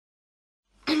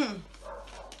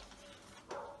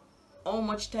how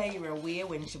much Tyra weigh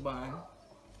when she born?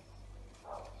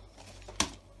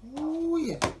 Ooh,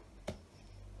 yeah.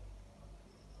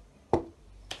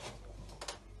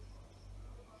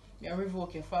 You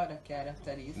revoke your father card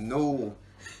after this. No.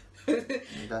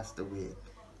 That's the way.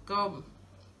 Come.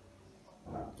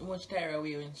 How much Tyra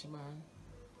weigh when she born?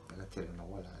 I tell you, no,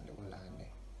 hold on.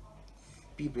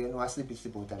 People, you know, I sleep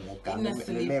out and like, In I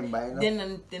remember, you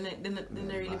know. Then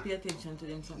they really pay attention to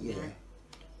them something. Yeah.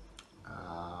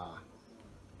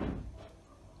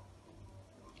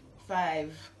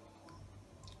 5,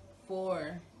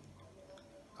 4,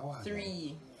 Oh,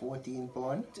 3. 14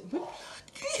 pounds.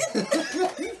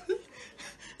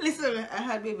 Listen, I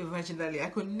had baby vaginally. I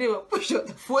could never push out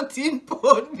the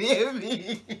 14-pound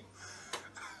baby.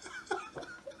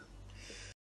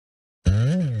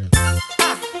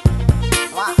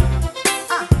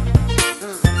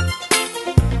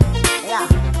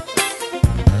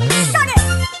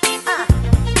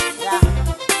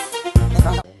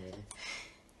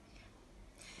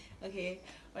 Okay,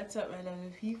 what's up, my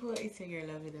lovely people? It's your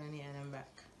girl, lovely Dani, and I'm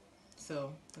back.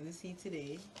 So, as you see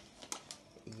today,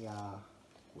 yeah,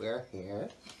 we're here.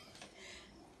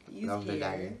 He's Lovely here.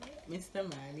 Dani. Mr.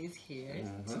 Man is here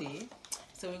today.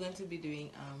 So we're going to be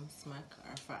doing smack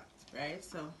or fact, right?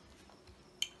 So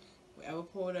we have a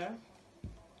powder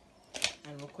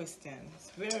and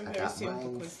questions. Very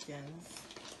simple questions.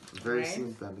 Very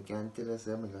simple. I can tell us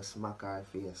I'm gonna smack her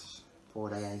face.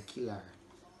 Powder and kill her.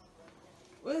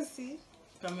 We'll see.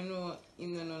 Because I know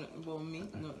you don't know nothing about me.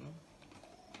 Nothing.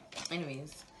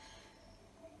 Anyways,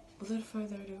 without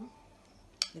further ado,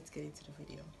 let's get into the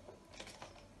video.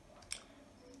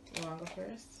 You want to go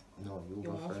first? No, you go first.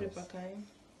 You want to flip a coin?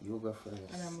 You go first.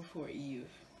 And I'm before you.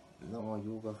 No,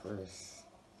 you go first.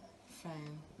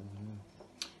 Fine.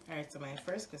 Alright, so my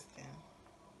first question.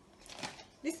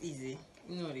 This easy.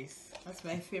 You know this. That's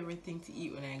my favorite thing to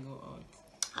eat when I go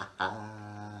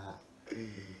out.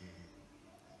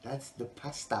 That's the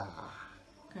pasta.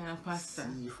 Kind of pasta?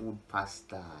 Seafood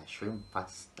pasta, shrimp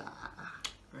pasta.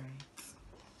 Right.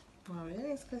 Wow, the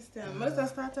next question.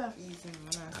 Let's start off easy.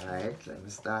 Alright, let me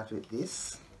start with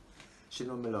this. She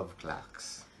know me love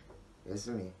clocks. Yes,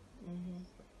 me?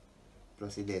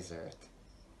 Plus the dessert.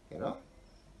 You know?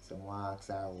 Some asks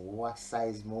her what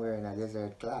size I'm wearing a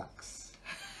dessert clocks.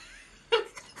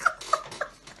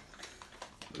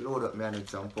 Load up me and with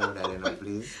some powder, you know,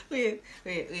 please. Wait,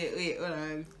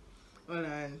 hold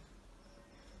on.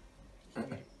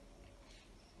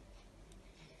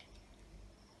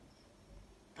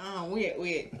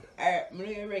 Wait. Alright, I'm not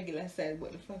your regular size,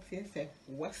 but the fact is,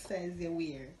 what size you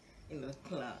wear in the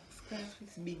clocks? Clocks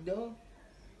it's big though.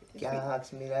 You can't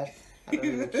ask me that. I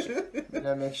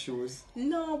don't make shoes.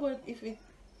 No, but if it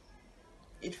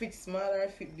fits smaller,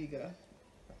 it fits bigger.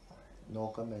 No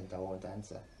comment, I won't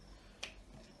answer.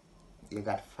 You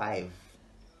got 5,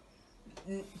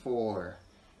 4,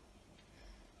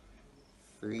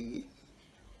 3,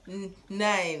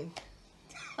 9.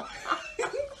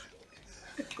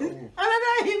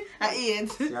 I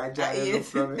 8. You're trying to look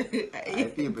from me. I And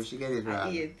 8. people, she get it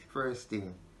wrong. 8. First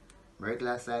thing,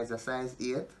 regular size, a size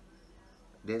 8.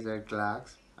 Dessert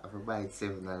clocks, I have to buy it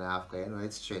 7.5 because you know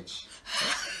it's stretch.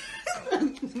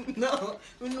 No,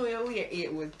 we know you wear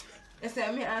 8 wood. I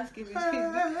said, me ask if it's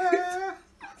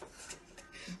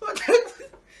what?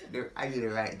 I need the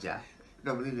right jaw.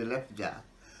 No, I need the left jaw.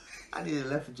 I need the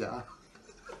left jaw.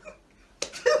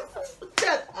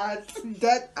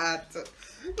 That art.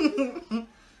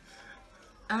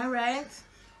 Alright.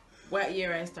 What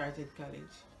year I started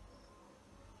college?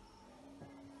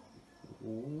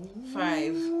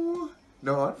 5.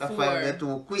 No, the 5 is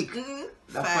too quick.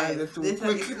 The 5 is too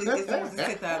quick. Let's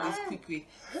quick.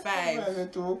 5 is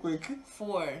too quick.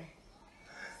 4,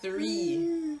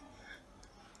 3,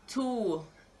 2.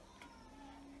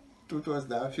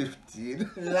 2015.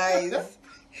 Lies.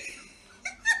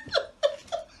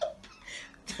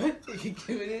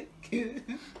 Give it.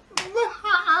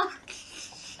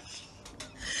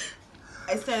 I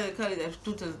started college at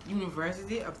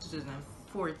university of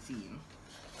 2014.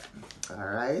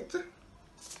 Alright.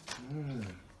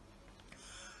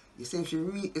 You say if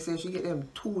she get them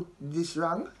 2 this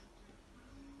wrong,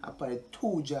 I probably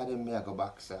 2 jar them me I go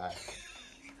back side.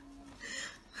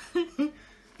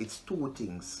 It's 2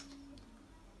 things.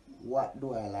 What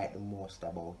do I like the most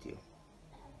about you?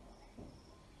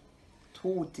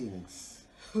 2 things.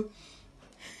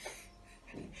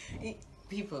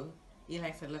 People, he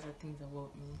likes a lot of things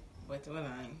about me, but when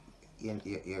You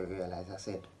realize I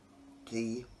said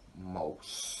the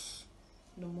mouse.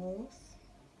 the most,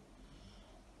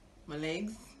 my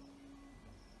legs,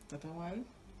 that one.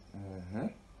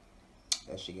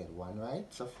 Does she get 1 right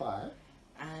so far?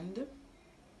 And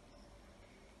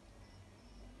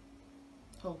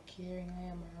How caring I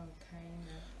am around kind.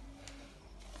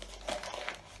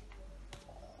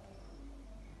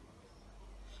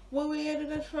 What were you doing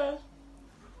that for?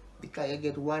 Because you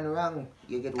get one wrong.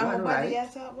 You get And one my body right.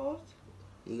 I talk about?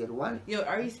 You get one. Yo,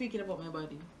 are you speaking about my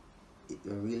body? It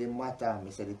really matter. I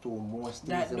say the two most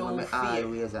That things don't I fear.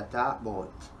 always talk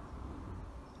about.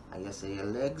 And you say your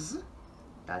legs,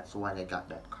 that's when you got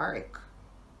that correct.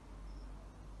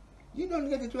 You don't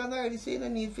get it wrong already, so you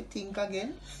don't need to think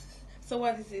again. So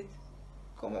what is it?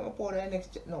 Come on, pour the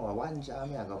next. No, one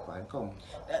jam I go and come.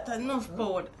 That's enough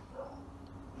powder.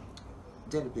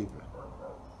 Tell the people.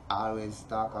 I always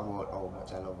talk about how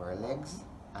much I love her legs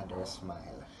and her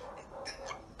smile.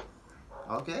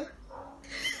 Okay?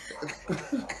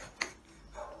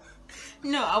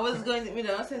 No, I was going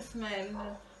to, I say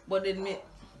smile, but then me,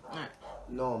 alright.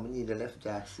 No, I need the left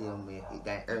jaw see on me. It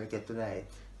got hurt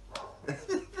tonight.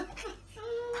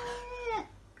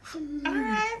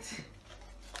 Alright.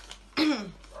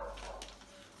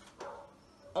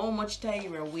 How much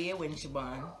Tyra weigh when she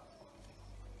born?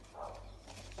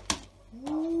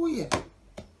 Ooh, yeah.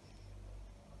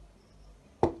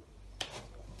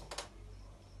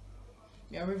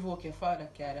 You revoke your father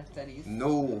card after this.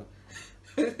 No.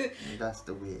 That's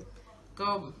the way.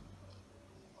 Come.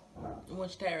 How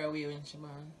much Tyra weigh when she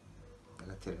born?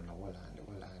 I'll tell you now, hold on.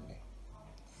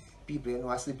 People, you know,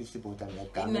 I sleep out and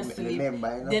like In a that. sleep.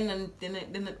 Remember, you know?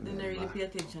 Then I really pay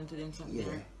attention to them something. Yeah.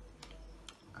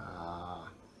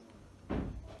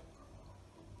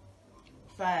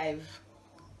 5,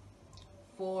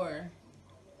 4,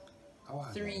 Oh,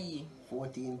 3.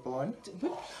 14 pounds.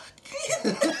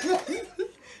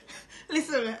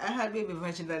 Listen, I had baby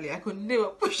vaginally. I could never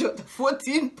push out the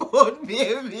 14-pound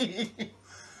baby.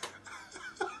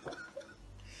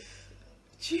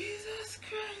 Jesus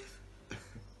Christ.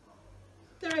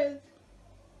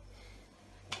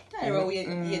 Tyra weighed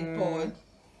 8 pounds.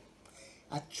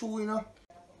 I chew, you know.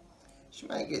 She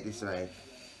might get this right.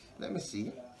 Let me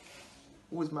see.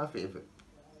 Who's my favorite?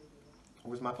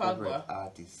 Who's my favorite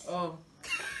artist? Oh.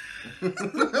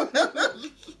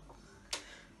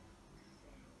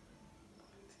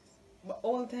 But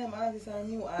all-time artists are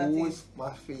new artists. Who's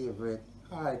my favorite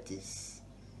artist?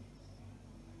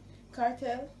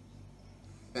 Cartel?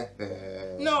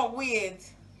 No,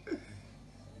 wait.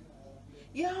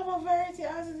 You have a variety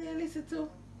of artists you listen to?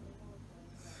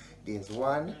 There's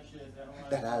one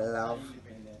that I love.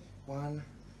 One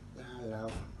that I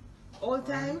love. All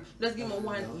time? Just give me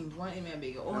one in. One in my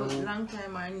big. All long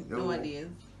time or nowadays?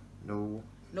 No.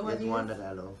 Nowadays? There's one that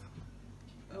I love.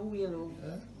 Oh, we love.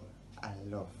 I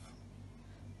love.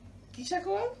 Keisha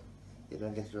Cole? You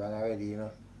don't get it wrong already, you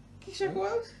know. Keisha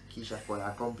Cole? Keisha Cole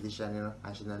accomplishment, you know.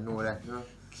 I should not know that, you know.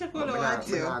 Keisha Cole don't want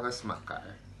you. I'm going to smack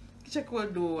her. Keisha Cole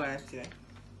don't want you.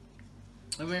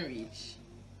 I'm going to reach.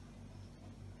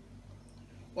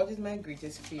 What is my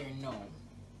greatest fear now?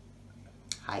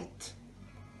 Height.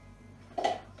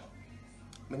 I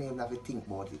don't even have to think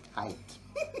about it. Height.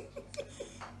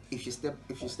 If you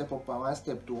step up one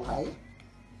step too high,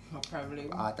 No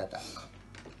problem. heart attack.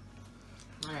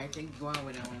 Alright, take go on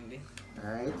with that one day.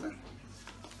 Alright.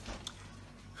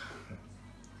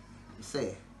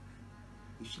 Say,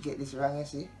 if you get this wrong, you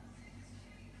see,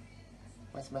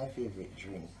 what's my favorite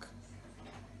drink?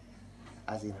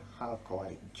 As in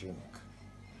alcoholic drink.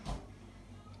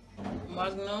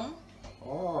 Magnum?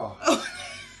 Oh.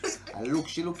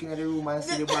 She looking at the room and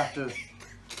see the bottle.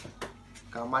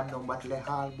 Cause Magnum bottle is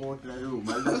all about in the room.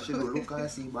 And she look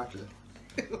and see bottle.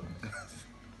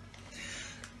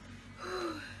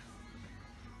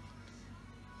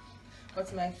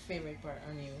 What's my favorite part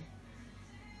on you?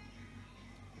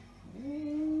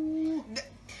 Ooh.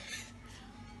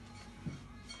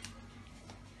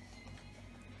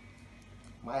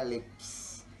 My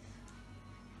lips.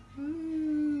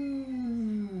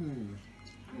 And?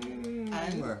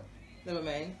 Never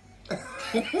mind.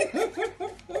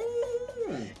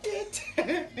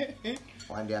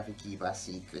 One day I have to keep a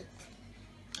secret.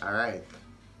 Alright.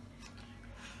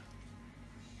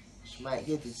 She might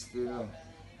get it still, you know.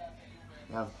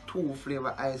 I have 2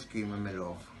 flavor ice cream in my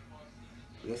love.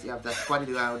 You see, after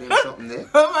squatty go and them something there.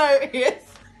 Oh my, yes.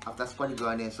 After squatty go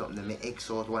and them something there, me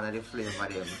X out one of the flavor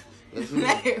them. You see me?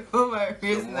 Like, oh my,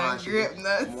 it's not grape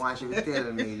nuts. More she will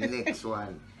tell me the next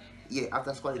one. Yeah,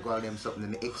 after squatty go and them something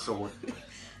there, me X out.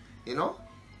 You know?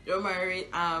 Roman,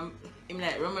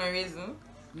 like Roman raisin,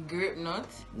 grape nut,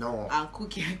 No. and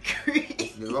cookie and cream.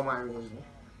 The Roman raisin.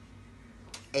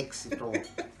 X it out.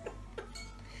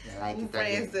 I like it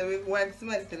again. So we want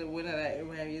somebody to the winner like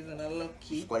Roman raisin are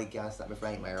lucky. Squatty can't stop me from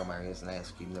eating my Roman raisin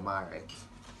ice cream. Them alright.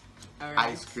 Alright.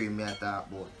 Ice cream me I talk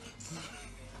about.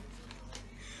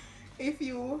 If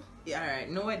you Yeah, alright.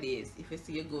 Nowadays, if I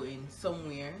see you going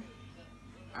somewhere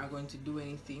or going to do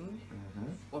anything,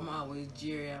 what am I always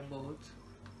jeering about?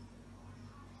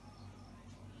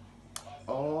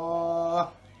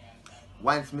 Oh,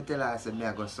 once me tell her I said me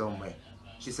I go somewhere.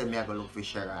 She said me I go look for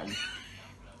Sharon.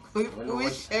 Who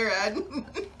is Sharon?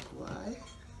 Why?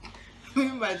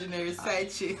 Imaginary side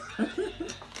chick.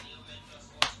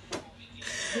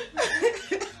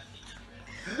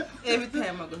 Every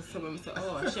time I go somewhere, I say,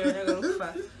 oh, Sharon, I go look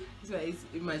for. That's why it's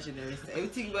imaginary.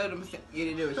 Everything about them, I say,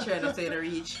 you know, Sharon, I say to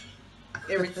reach.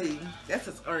 Everything. That's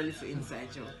just early for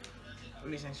inside joke.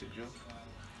 Relationship joke.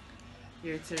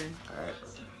 Your turn.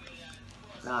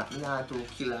 Alright. Nah, too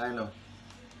killer, I know.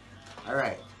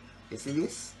 Alright. You see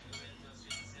this?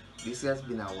 This has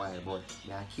been a while, but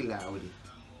I kill her with it.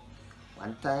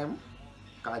 One time,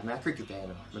 cause I'm a cricketer, you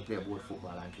know. I play both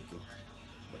football and cricket.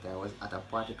 But I was at a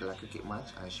particular cricket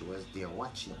match and she was there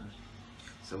watching.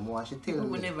 So more she tell me.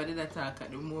 We never did attack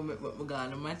at the moment, but we got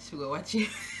on the match, we go watch it.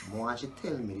 More she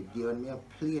tell me the day when I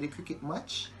play the cricket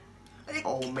match,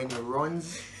 how many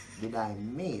runs did I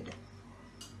made?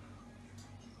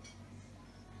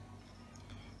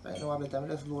 Right now, I'm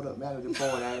just load up my with the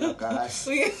phone and look at us.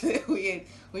 Wait.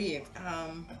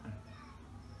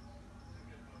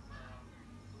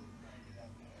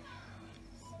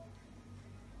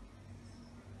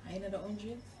 I know the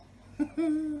hundreds.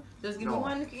 Just give me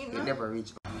one look in now. It never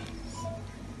reached.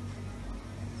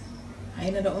 I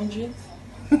know the hundreds.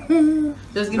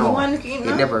 Just give me one look in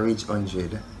now. It never reached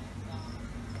 100.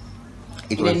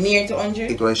 It was near to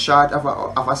 100. It was short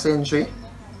of a century,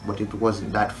 but it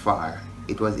wasn't that far.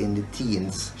 It was in the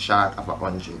teens, short of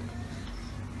 100.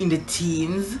 In the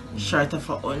teens, short of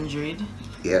 100.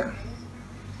 Yeah.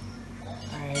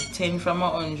 Alright, 10 from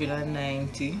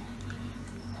 190.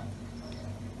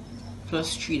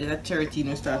 Plus 3, that's 13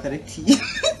 we start at the T.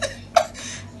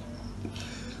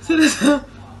 So that's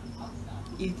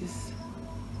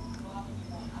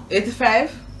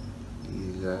 85?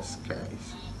 Jesus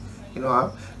Christ. You know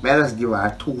what? May I just give her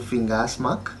a 2-finger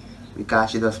smack because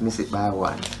she just missed it by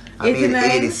 1. I 89,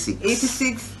 made 86.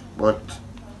 86. But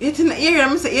 89, yeah,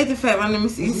 I'm saying 85 and let me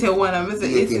see, you say 1, I'm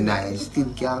saying 89.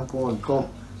 Still can't come.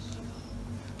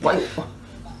 What?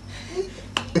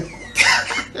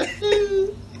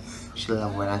 She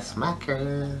love when I smack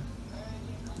her.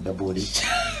 The booty.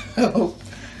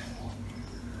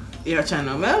 You're trying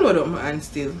to load up my hand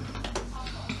still.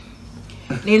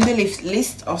 Name the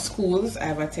list of schools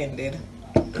I've attended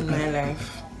in my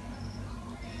life.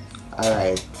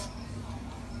 Alright.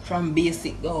 From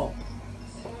basic go up.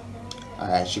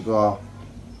 Alright, she go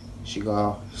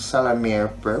Salamere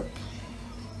Prep.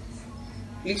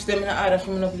 List them in the order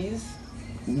for me, please.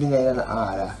 In the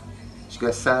order. She go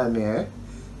Salamere.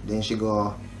 Then she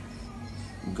go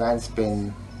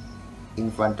Grandspen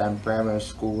Infant and Primary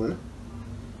School.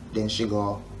 Then she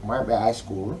go Marbury High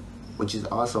School, which is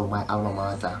also my alma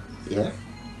mater. Yeah?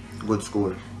 Good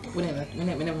school. We never.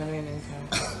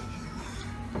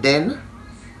 Then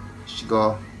she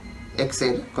go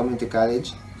Exed Community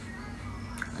College.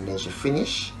 And then she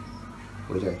finish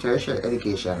with her tertiary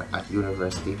education at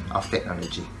University of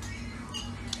Technology.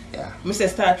 Yeah. I say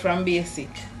start from basic.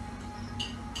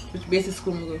 Which basic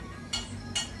school I go?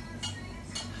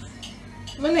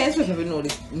 I don't expect to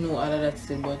know all of that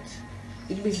still, but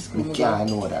which basic school I go? I can't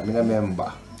know that, I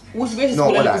remember. Which basic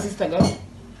school did your sister go?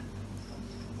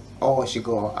 Oh, she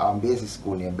go basic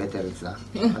school in Bethesda.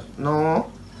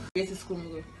 No. Basic school I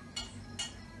go?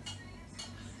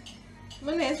 I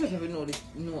don't expect to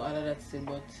know all of that still,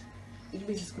 but which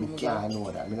basic school I go? I can't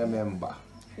know that, I remember.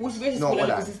 Which basic school did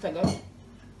your sister go?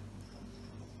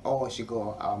 Oh, she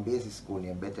go basic school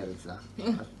in Bethesda.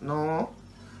 No.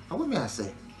 What may I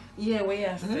say? Yeah, what you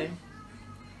have to say?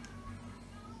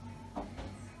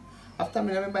 After I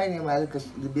remember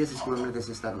the basic school my little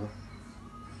sister go.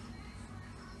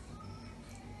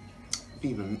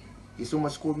 People, you so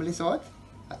much school, Melissa, what?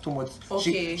 Too much.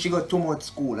 Okay. She got too much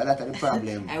school, and that's the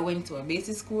problem. I went to a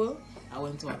basic school, I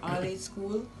went to an all-age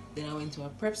school, then I went to a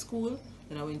prep school,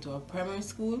 then I went to a primary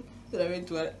school, then I went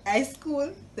to a high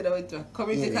school, then I went to a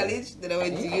community college, then I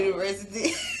went to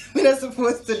university. We're not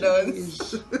supposed to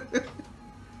dance.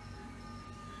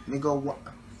 Me go what?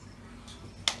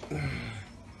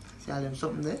 See all them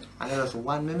something there? And I just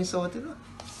one me miss out, you know?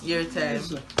 Your time.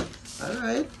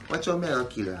 Alright. Watch out me I go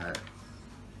kill her.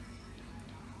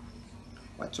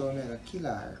 Watch out me I go kill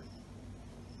her.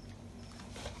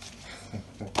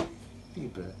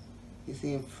 People, you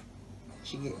see if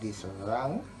she get this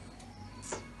wrong,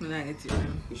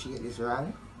 if she get this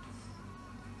wrong,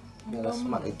 I'm gonna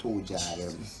smack the two jar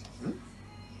them.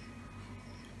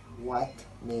 What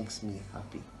makes me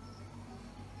happy?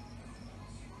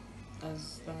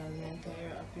 As long as me and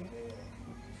you're happy.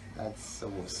 That's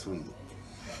so sweet.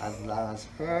 As long as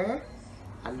her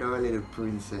and her little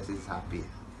princess is happy.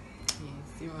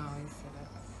 Yes, you always say that.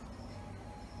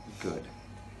 Good.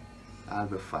 I'll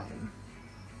be fine.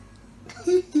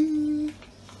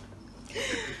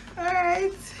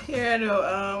 Alright, here I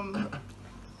know.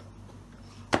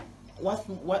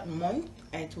 What month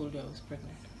I told you I was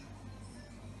pregnant?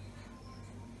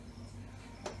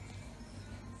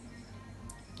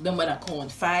 Don't bother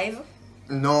count. 5.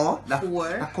 No, that 4.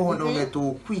 That count down there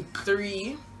too quick.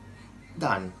 3.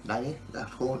 Danny,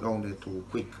 that count down there too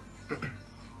quick.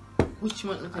 Which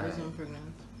month did I tell you I'm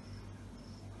pregnant?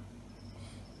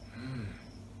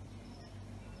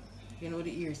 You know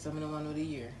the year, so I don't want to know the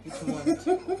year. Which month?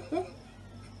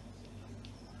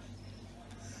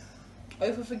 Or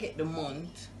if I forget the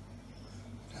month.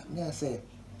 Me I say,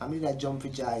 I mean that jump for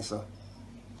joy, so.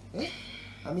 Eh?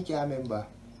 I can't remember.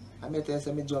 I may tell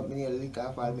you, me jump in the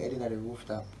liquor fall, me head in the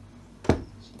rooftop.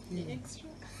 The extra.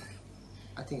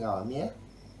 I think I was me, eh?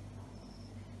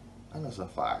 I know so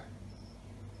far.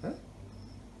 Huh?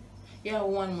 You have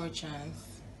one more chance.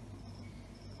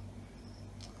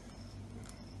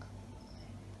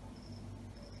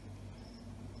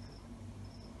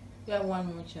 You have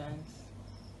one more chance.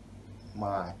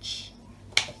 March.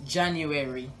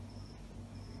 January.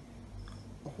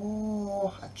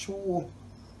 Oh, true.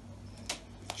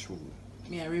 True.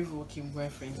 Me a revoking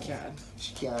boyfriend card.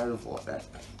 She can't revoke that.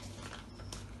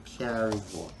 Can't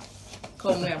revoke.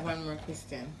 Come, we have one more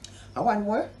question. One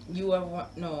more? You have one.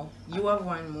 No, you have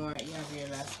one more. You have your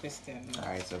last question.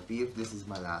 Alright, so if this is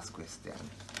my last question.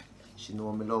 She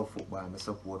know me love football, me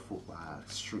support football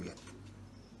straight.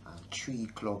 And 3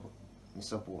 club me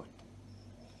support.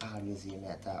 Always hear me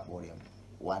talk about them.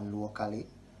 1 locally,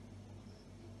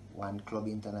 1 club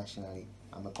internationally,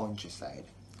 and my countryside.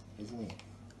 Isn't me?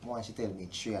 More she tell me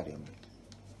 3 of them.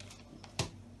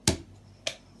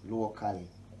 Locally.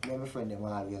 My friend them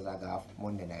always like have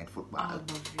Monday night football. I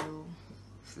love you.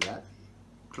 See that?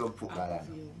 Club football. I love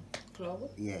you. Club?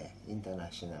 Yeah,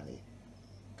 internationally.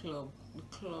 Club. The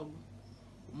club.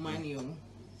 Manu.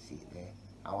 See there?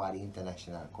 I want the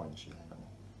international country.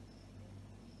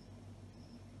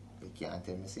 You can't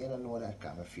tell me, say, I don't know that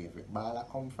kind of favorite ball I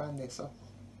come from there, so.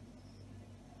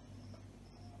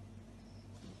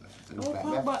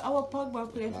 Our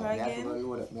Pogba play for I have to again. go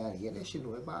load up me again. She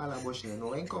know the ball, but she don't know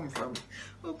where it come from.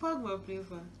 Our Pogba play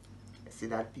for. See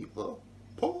that people?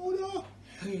 Powder!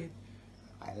 Wait.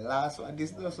 I last one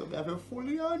this now, so I have a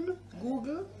fully on.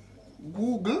 Google?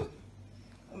 Google?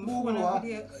 Google what?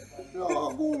 Video. No,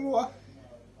 Google what?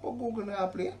 What Google now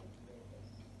play?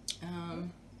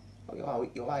 You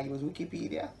want to use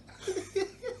Wikipedia?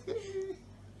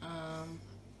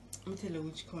 Let me tell you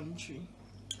which country.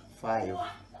 5,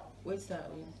 What's that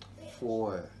with?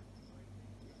 4,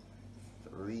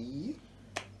 3,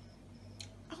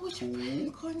 Which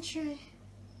 2, country?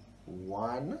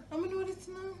 1. I'm gonna know this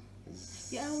now.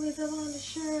 You always have on the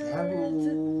shirt.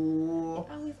 0.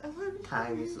 Always have on the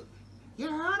Time shirt. is.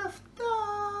 You're out of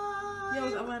time. You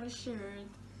always have on the shirt.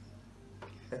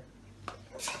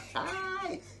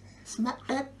 Aye. Smack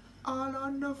that all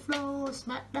on the floor.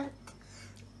 Smack that.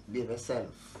 Be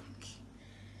yourself.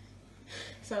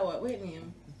 So what? Wait,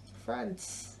 name?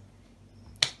 France.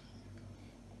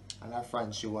 And that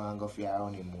France, she want to go for your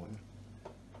honeymoon.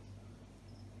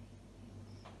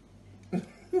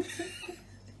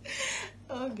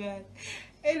 Oh God.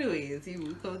 Anyways, here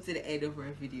we come to the end of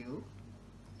our video.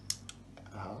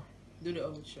 Do the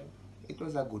outro. It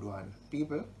was a good one.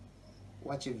 People,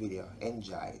 watch the video.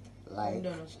 Enjoy it. Like,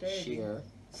 share,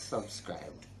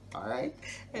 subscribe. Alright?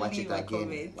 Watch it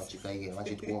again. Watch it again.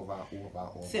 Watch it over and over and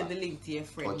over. Send the link to your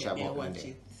friend. Touch about watch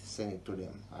it. Send it to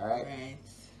them. Alright? Right.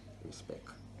 Respect.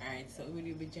 Alright, so will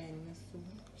you be joining us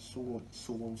soon?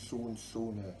 Soon.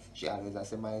 She always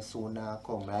say my soon now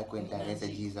come. Like when time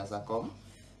say Jesus will come,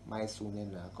 my soon will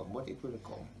now come. But it will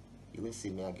come. You will see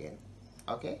me again.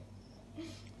 Okay?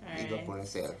 Big up on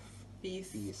yourself.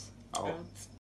 Peace. Peace out.